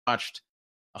watched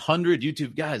 100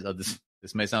 YouTube guys. Oh, this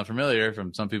may sound familiar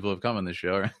from some people who have come on this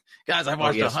show. Right? Guys, I've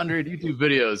watched 100 YouTube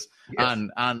videos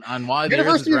on why the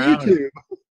Earth is round. YouTube.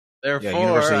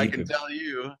 Therefore, I can tell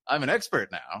you, I'm an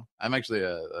expert now. I'm actually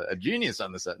a genius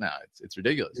on this set now. It's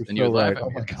ridiculous. You're and you so would laugh right. at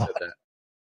me if I said that.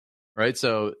 Right?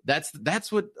 So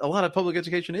that's what a lot of public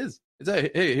education is. It's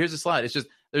hey, here's a slide. It's just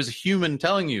there's a human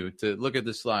telling you to look at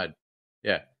this slide.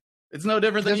 Yeah. It's no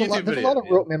different than YouTube There's a lot of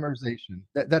rote memorization.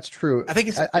 That's true. I think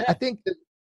it's I think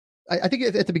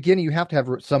at the beginning you have to have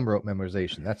some rote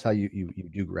memorization. That's how you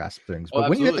do grasp things. But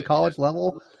when you hit the college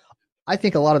level, I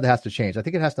think a lot of that has to change. I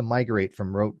think it has to migrate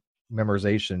from rote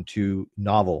memorization to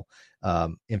novel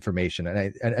information,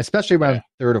 and especially around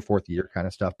third or fourth year kind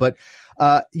of stuff. But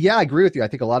I agree with you. I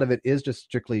think a lot of it is just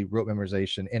strictly rote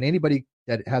memorization, and anybody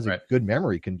that has a good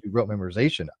memory can do rote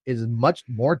memorization. It is much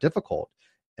more difficult,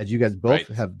 as you guys both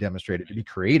have demonstrated, to be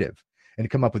creative and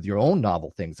come up with your own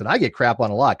novel things. And I get crap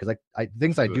on a lot because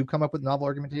I do come up with novel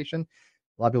argumentation.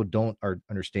 A lot of people don't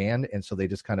understand, and so they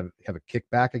just kind of have a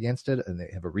kickback against it, and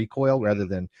they have a recoil rather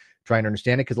than trying to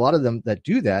understand it. Because a lot of them that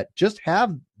do that just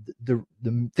have the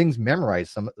things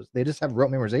memorized. They just have rote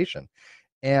memorization,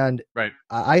 and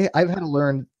I've had to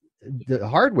learn the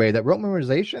hard way that rote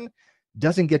memorization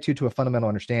doesn't get you to a fundamental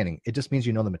understanding. It just means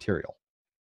you know the material.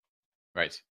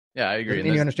 Right. Yeah, I agree.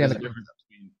 And you understand the difference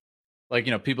between,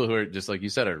 like, people who are just like you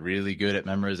said are really good at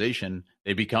memorization.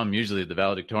 They become usually the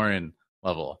valedictorian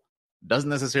level.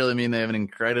 Doesn't necessarily mean they have an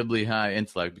incredibly high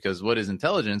intellect, because what is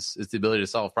intelligence is the ability to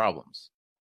solve problems,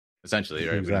 essentially,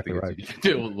 right? Exactly right.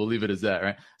 We'll leave it as that,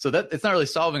 right? So that it's not really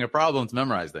solving a problem to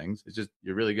memorize things. It's just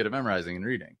you're really good at memorizing and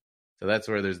reading. So that's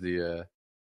where there's the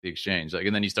exchange. Like,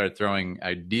 and then you start throwing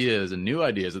ideas and new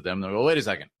ideas at them. They're like, well, wait a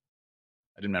second,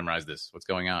 I didn't memorize this. What's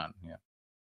going on? Yeah.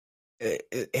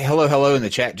 Hello in the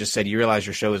chat just said you realize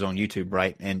your show is on YouTube,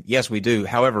 right? And yes, we do.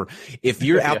 However, if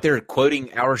you're out there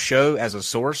quoting our show as a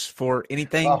source for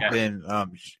anything, then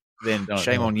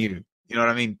shame on you. You know what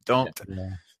I mean? Don't. Yeah.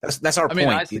 That's our point.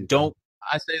 I say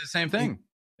the same thing.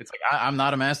 It's like I'm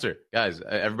not a master, guys.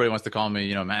 Everybody wants to call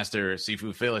me, master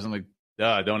Sifu Phil or something.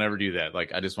 Like, don't ever do that.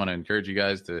 Like, I just want to encourage you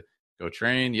guys to go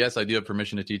train. Yes, I do have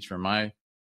permission to teach from my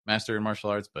master in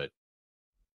martial arts, but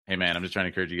hey, man, I'm just trying to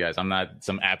encourage you guys. I'm not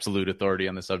some absolute authority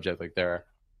on the subject. Like, there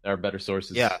are better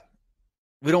sources. Yeah,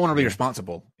 we don't want to be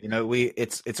responsible.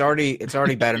 It's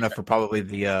already bad enough for probably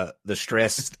the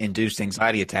stress-induced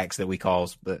anxiety attacks that we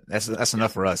cause, but that's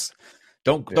enough for us.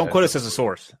 Don't quote us as a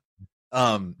source.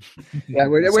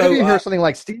 Whenever you hear something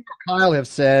like Steve or Kyle have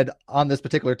said on this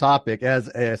particular topic as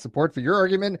a support for your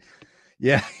argument,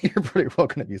 you're pretty well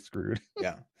going to be screwed.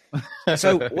 Yeah.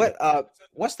 So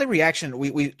what's the reaction?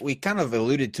 We kind of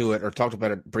alluded to it or talked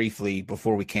about it briefly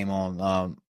before we came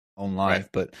on live,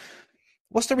 but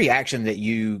what's the reaction that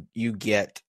you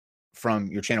get from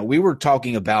your channel? We were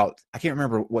talking about, I can't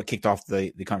remember what kicked off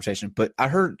the conversation, but I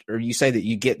heard you say that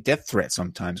you get death threats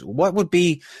sometimes. What would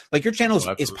be, like, your channel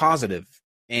is positive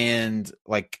and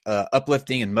like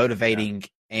uplifting and motivating,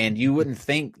 and you wouldn't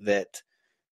think that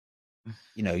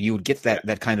you would get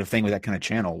that kind of thing with that kind of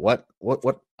channel. What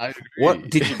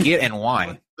did you get and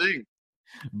why?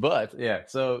 But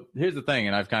so here's the thing,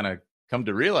 and I've kind of come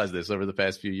to realize this over the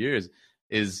past few years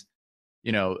is,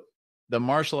 the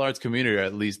martial arts community, or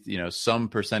at least, some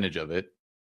percentage of it,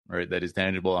 right, that is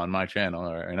tangible on my channel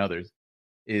or in others,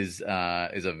 is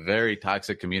a very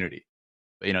toxic community.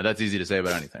 But, that's easy to say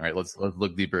about anything, right? Let's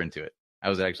look deeper into it. How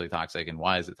is it actually toxic, and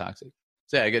why is it toxic?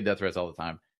 So I get death threats all the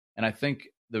time. And I think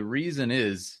the reason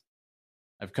is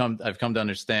I've come to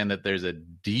understand that there's a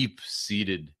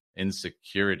deep-seated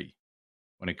insecurity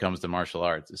when it comes to martial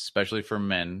arts, especially for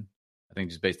men. I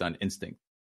think just based on instinct,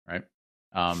 right?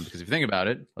 Because if you think about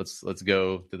it, let's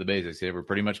go to the basics here. We're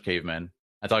pretty much cavemen.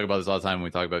 I talk about this all the time when we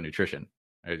talk about nutrition,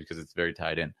 right? Because it's very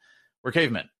tied in. We're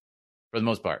cavemen for the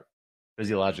most part,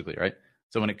 physiologically, right?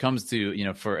 So when it comes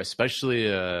to, for especially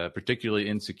a particularly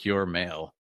insecure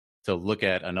male to look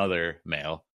at another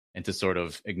male and to sort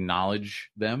of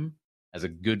acknowledge them as a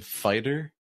good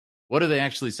fighter, what are they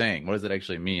actually saying? What does it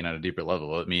actually mean on a deeper level?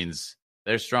 Well, it means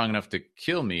they're strong enough to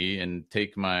kill me and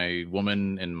take my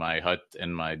woman and my hut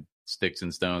and my sticks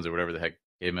and stones or whatever the heck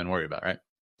cavemen worry about, right?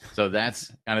 So that's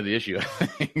kind of the issue, I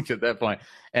think, at that point.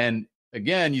 And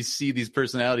again, you see these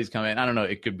personalities come in. I don't know.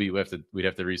 It could be we'd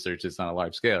have to research this on a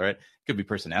large scale, right? It could be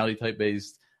personality type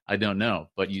based. I don't know.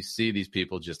 But you see these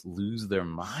people just lose their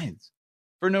minds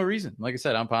for no reason. Like I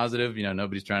said, I'm positive.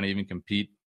 Nobody's trying to even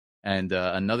compete. And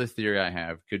another theory I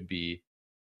have could be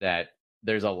that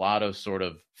there's a lot of sort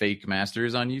of fake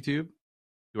masters on YouTube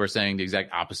who are saying the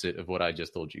exact opposite of what I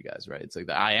just told you guys, right? It's like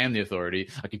I am the authority.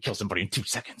 I could kill somebody in 2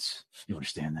 seconds. You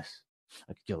understand this?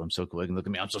 I could kill him so quick. And look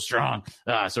at me, I'm so strong.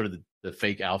 Sort of the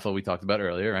fake alpha we talked about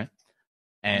earlier, right?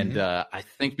 And I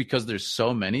think because there's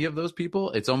so many of those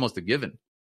people, it's almost a given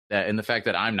that, and the fact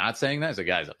that I'm not saying that, it's like,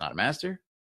 guys, I'm not a master.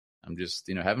 I'm just,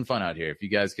 having fun out here. If you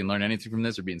guys can learn anything from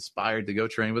this or be inspired to go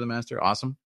train with a master,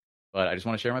 awesome. But I just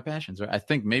want to share my passions, right? I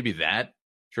think maybe that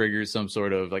triggers some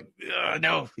sort of like,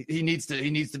 no, he needs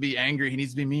to be angry. He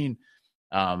needs to be mean.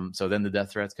 So then the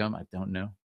death threats come. I don't know.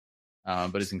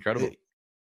 But it's incredible.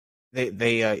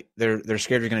 They're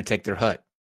scared you're going to take their hut.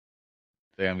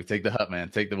 Damn, we take the hut, man.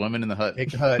 Take the women in the hut.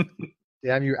 Take the hut.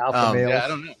 Damn you alpha males. Yeah, I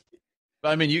don't know. But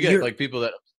I mean, you get like people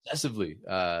that obsessively,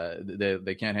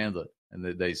 they can't handle it. And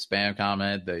they spam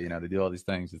comment, they do all these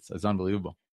things. It's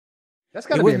unbelievable. That's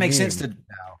got to be make sense to now.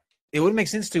 It wouldn't make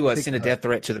sense to send a death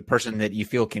threat to the person that you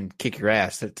feel can kick your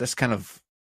ass. That's kind of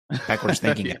backwards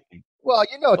thinking. Yeah. Well,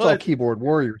 it's all keyboard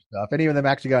warrior stuff. Any of them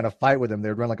actually got in a fight with him,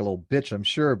 they'd run like a little bitch, I'm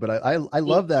sure. But I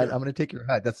love that. Sure. I'm going to take your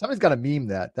hut. Somebody's got to meme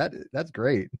that. That's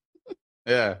great.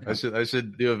 Yeah, I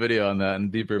should do a video on that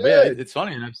and deeper. But yeah, it's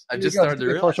funny. And I've just started to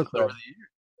realize over the years.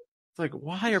 It's like,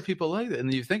 why are people like that? And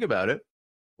then you think about it.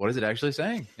 What is it actually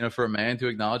saying? For a man to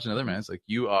acknowledge another man, it's like,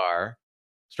 you are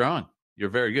strong. You're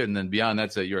very good. And then beyond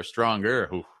that, say you're stronger.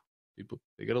 Ooh, people,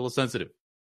 they get a little sensitive.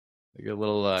 They get a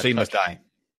little. So you must die.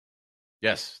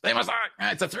 Yes, they must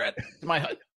die. It's a threat to my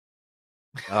hut.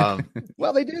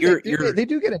 Well, they do. They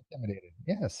do get intimidated.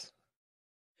 Yes.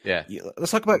 Yeah.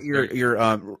 Let's talk about your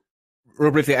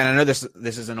real briefly. And I know this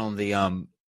isn't on the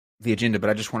agenda, but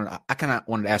I kind of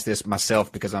wanted to ask this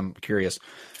myself because I'm curious.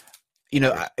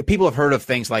 People have heard of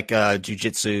things like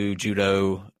jiu-jitsu,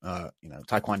 judo,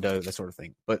 taekwondo, that sort of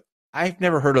thing. But I've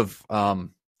never heard of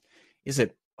is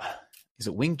it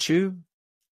Wing Chun?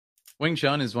 Wing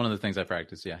Chun is one of the things I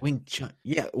practice, yeah. Wing Chun.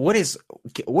 Yeah. What is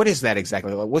that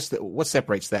exactly? What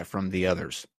separates that from the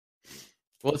others?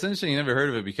 Well, it's interesting you never heard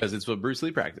of it because it's what Bruce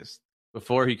Lee practiced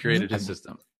before he created his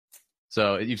system.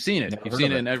 So you've seen it. You've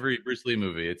seen it in every Bruce Lee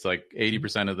movie. It's like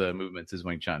 80% of the movements is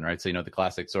Wing Chun, right? So the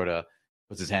classic sort of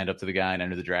puts his hand up to the guy and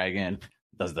Enter the Dragon,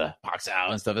 does the box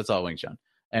out and stuff. It's all Wing Chun.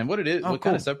 And what it is,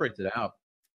 kind of separates it out.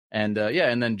 And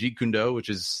and then Jeet Kune Do, which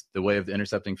is the way of the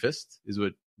intercepting fist, is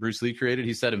what Bruce Lee created.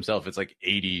 He said himself, it's like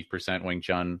 80% Wing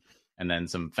Chun, and then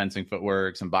some fencing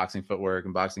footwork, some boxing footwork,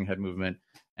 and boxing head movement,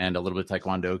 and a little bit of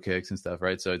Taekwondo kicks and stuff,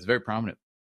 right? So it's very prominent.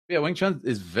 But yeah, Wing Chun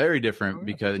is very different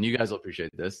because, and you guys will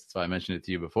appreciate this, that's why I mentioned it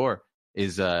to you before,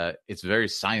 is it's very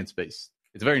science-based.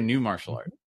 It's a very new martial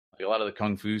art. Like a lot of the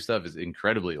Kung Fu stuff is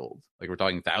incredibly old. Like we're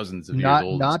talking thousands of years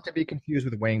old. Not to be confused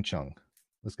with Wing Chun.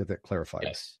 Let's get that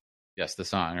clarified. Yes, the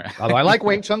song. Right? Although I like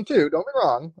Wing Chun too. Don't be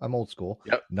wrong. I'm old school.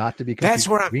 Yep. Not to be confused.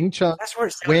 Wing Chun. That's where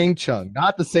Wing Chun.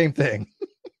 Not the same thing.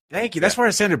 Thank you. That's where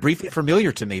it sounded briefly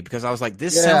familiar to me because I was like,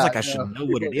 this sounds like I should know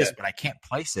what it is, but I can't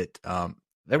place it.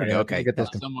 There we go. Okay. Get this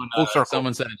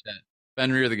someone said in chat.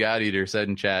 Fenrir the God Eater said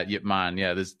in chat, Yip Man.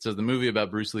 Yeah, so the movie about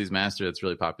Bruce Lee's master that's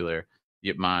really popular,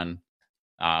 Yip Man,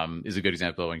 is a good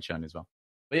example of Wing Chun as well.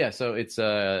 But yeah, so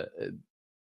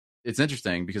it's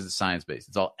interesting because it's science-based.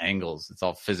 It's all angles. It's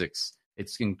all physics.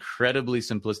 It's incredibly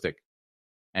simplistic.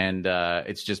 And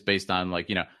it's just based on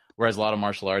whereas a lot of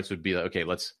martial arts would be like, okay,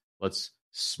 let's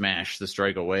smash the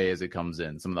strike away as it comes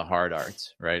in, some of the hard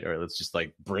arts, right? Or let's just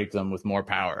break them with more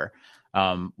power.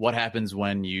 What happens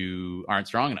when you aren't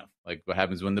strong enough? Like what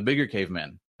happens when the bigger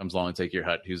caveman comes along and take your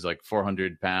hut, who's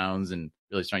 400 pounds and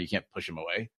really strong? You can't push him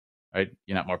away, right?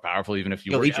 You're not more powerful even if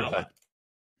you He'll eat your hut.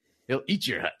 He'll eat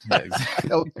your hut. Yeah, exactly.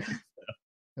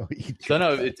 So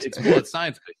no, it's cool. It's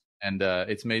science-based. And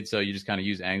it's made so you just kind of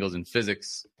use angles and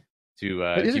physics to.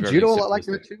 But isn't judo a lot like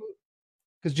that too?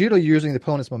 Because judo, you're using the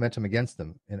opponent's momentum against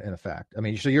them, in effect. I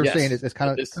mean, so you're saying it's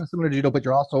kind of similar to judo, but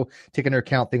you're also taking into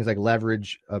account things like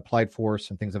leverage, applied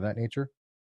force, and things of that nature.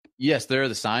 Yes, there are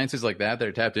the sciences like that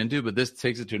are tapped into, but this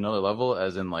takes it to another level,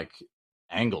 as in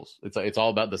angles. It's all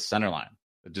about the center line.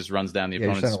 It just runs down the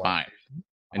opponent's spine,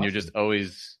 and you're just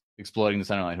always exploiting the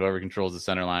center line. Whoever controls the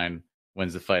center line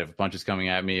wins the fight. If a punch is coming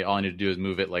at me, all I need to do is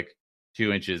move it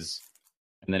 2 inches,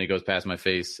 and then it goes past my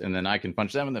face, and then I can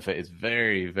punch them in the face. It's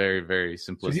very, very, very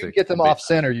simplistic. So if you can get them off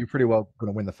center, you're pretty well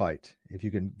going to win the fight. If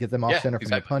you can get them off center from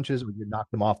their punches, or you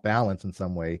knock them off balance in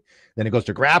some way, then it goes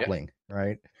to grappling,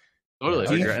 right? Totally.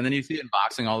 And then you see it in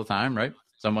boxing all the time, right?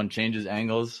 Someone changes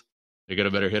angles, they get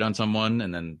a better hit on someone,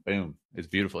 and then boom, it's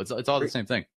beautiful. It's all the same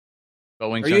thing. But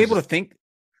Are you able to think?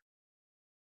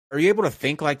 Are you able to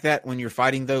think like that when you're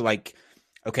fighting though?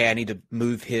 Okay, I need to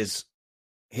move his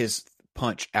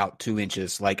punch out 2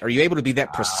 inches. Are you able to be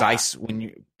that precise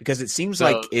because it seems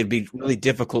like it'd be really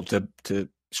difficult to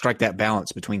strike that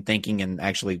balance between thinking and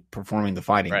actually performing the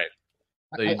fighting. Right.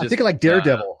 So I'm thinking like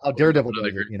Daredevil, how Daredevil does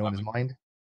it, in his mind.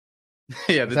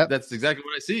 Yeah, that's exactly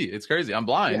what I see. It's crazy. I'm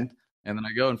blind, and then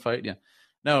I go and fight. Yeah.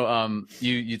 No,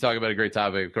 you talk about a great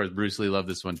topic. Of course, Bruce Lee loved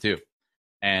this one too.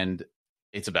 And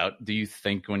it's about, do you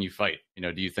think when you fight?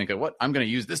 Do you think of what I'm going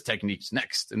to use this technique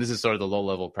next? And this is sort of the low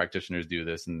level practitioners do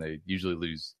this, and they usually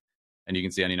lose. And you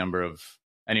can see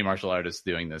any martial artists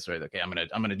doing this, right? Okay, I'm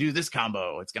gonna do this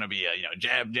combo. It's gonna be a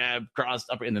jab, cross,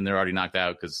 upper, and then they're already knocked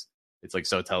out because it's like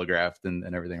so telegraphed and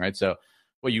everything, right? So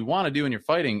what you want to do when you're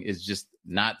fighting is just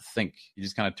not think. You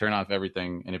just kind of turn off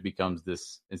everything, and it becomes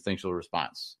this instinctual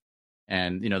response.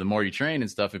 And the more you train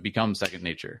and stuff, it becomes second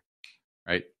nature,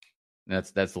 right? And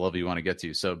that's the level you want to get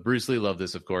to. So Bruce Lee loved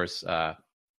this, of course. The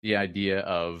idea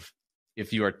of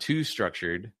if you are too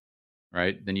structured,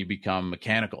 right, then you become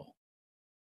mechanical.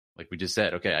 Like we just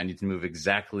said, okay, I need to move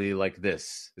exactly like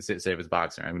this. Say if it's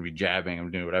boxing, I'm going to be jabbing, I'm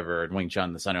doing whatever, in Wing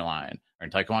Chun, the center line, or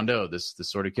in Taekwondo, this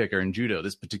sort of kick, or in Judo,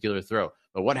 this particular throw.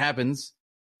 But what happens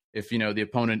if, the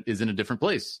opponent is in a different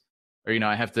place? Or,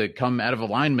 I have to come out of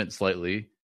alignment slightly.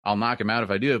 I'll knock him out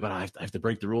if I do it, but I have to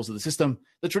break the rules of the system,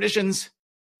 the traditions,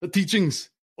 the teachings.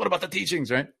 What about the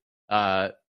teachings, right?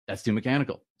 That's too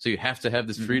mechanical. So you have to have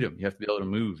this freedom. You have to be able to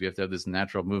move. You have to have this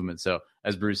natural movement. So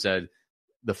as Bruce said,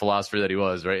 the philosopher that he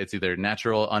was, right? It's either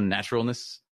natural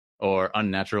unnaturalness or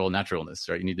unnatural naturalness,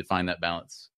 right? You need to find that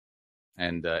balance.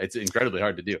 And it's incredibly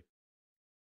hard to do.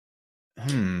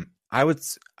 I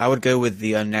would go with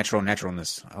the unnatural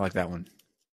naturalness. I like that one.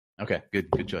 Okay,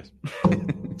 good choice.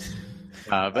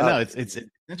 But no, it's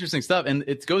interesting stuff. And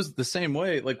it goes the same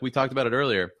way, like we talked about it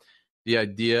earlier. The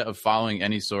idea of following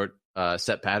any sort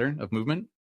set pattern of movement,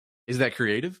 is that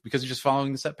creative? Because you're just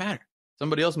following the set pattern.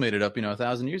 Somebody else made it up,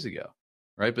 1,000 years ago.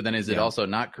 Right. But then is it also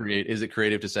not creative? Is it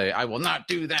creative to say, I will not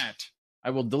do that?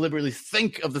 I will deliberately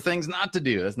think of the things not to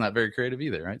do. That's not very creative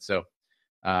either. Right. So,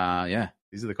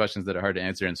 these are the questions that are hard to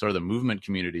answer. And sort of the movement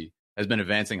community has been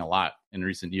advancing a lot in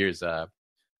recent years.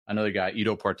 Another guy,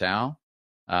 Ido Portal,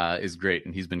 is great.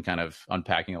 And he's been kind of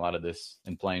unpacking a lot of this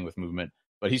and playing with movement.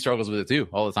 But he struggles with it, too,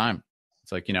 all the time.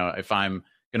 It's like, if I'm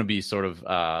going to be sort of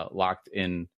locked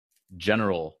in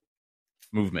general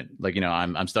movement, like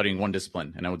I'm studying one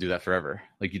discipline and I will do that forever.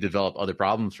 Like you develop other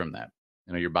problems from that.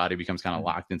 Your body becomes kind of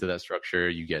locked into that structure.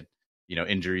 You get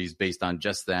injuries based on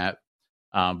just that.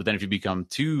 But then if you become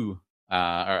too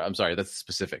that's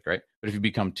specific, right? But if you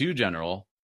become too general,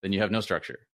 then you have no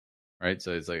structure, right?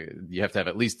 So it's like you have to have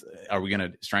at least, are we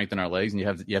going to strengthen our legs? And you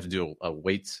have to do a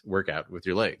weights workout with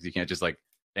your legs. You can't just like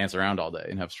dance around all day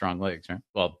and have strong legs, right?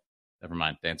 Well, never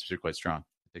mind, dancers are quite strong.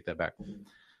 I take that back.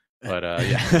 But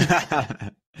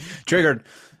Triggered.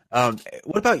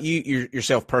 What about you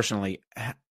yourself personally?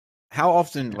 How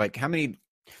often, like how many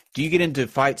do you get into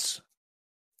fights?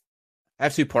 I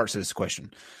have two parts to this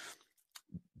question.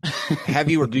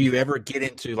 Have you or do you ever get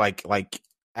into like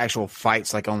actual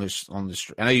fights, like on this?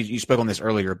 I know you spoke on this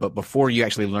earlier, but before you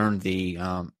actually learned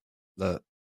you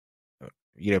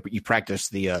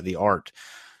practiced the art,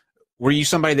 were you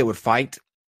somebody that would fight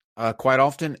quite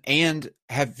often? And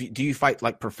do you fight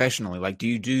like professionally? Like, do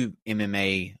you do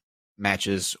MMA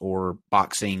matches or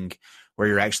boxing where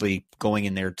you're actually going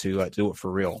in there to do it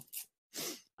for real?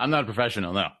 I'm not a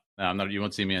professional. No, I'm not. You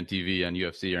won't see me on TV, on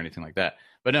UFC or anything like that.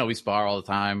 But no, we spar all the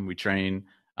time. We train.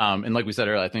 And like we said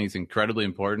earlier, I think it's incredibly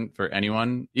important for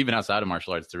anyone, even outside of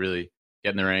martial arts, to really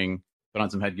get in the ring, put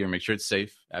on some headgear, make sure it's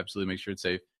safe. Absolutely make sure it's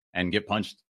safe, and get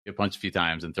punched a few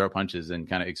times and throw punches and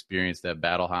kind of experience that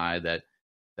battle high, that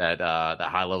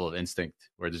high level of instinct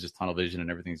where there's just tunnel vision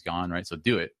and everything's gone, right? So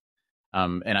do it.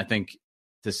 And I think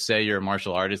to say you're a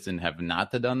martial artist and have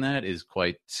not done that is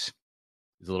a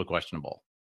little questionable,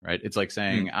 right? It's like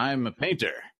saying I'm a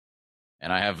painter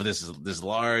and I have this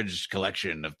large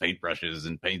collection of paintbrushes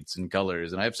and paints and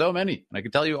colors, and I have so many, and I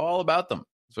can tell you all about them.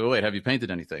 So wait, have you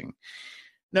painted anything?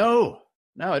 No,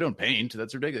 I don't paint.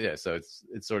 That's ridiculous. Yeah, so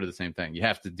it's sort of the same thing. You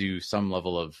have to do some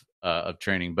level of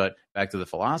training. But back to the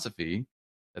philosophy,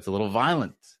 that's a little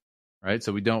violent, right?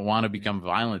 So we don't want to become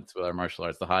violent with our martial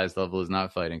arts. The highest level is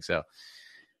not fighting. So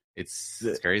it's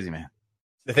crazy, man.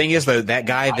 The thing is, though, that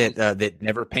guy that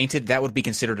never painted, that would be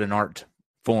considered an art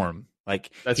form.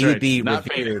 Like he would be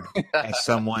revered as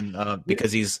someone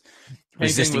because he's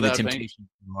resisting the temptation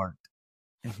of art.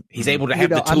 He's able to have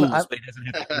the tools, but he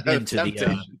doesn't have to get into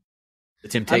the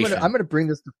temptation. I'm going to bring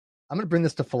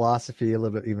this to philosophy a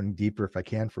little bit even deeper if I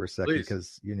can for a second,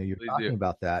 because you're talking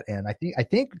about that, and I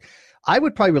think I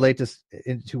would probably relate this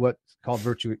into what's called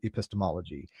virtue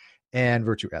epistemology and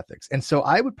virtue ethics. And so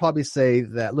I would probably say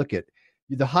that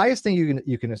the highest thing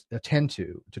you can attend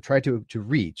to try to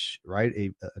reach, right,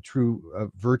 a true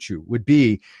virtue would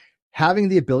be having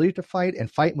the ability to fight and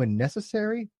fight when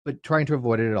necessary, but trying to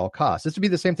avoid it at all costs. This would be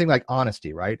the same thing like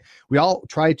honesty, right? We all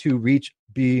try to reach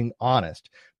being honest,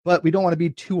 but we don't want to be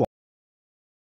too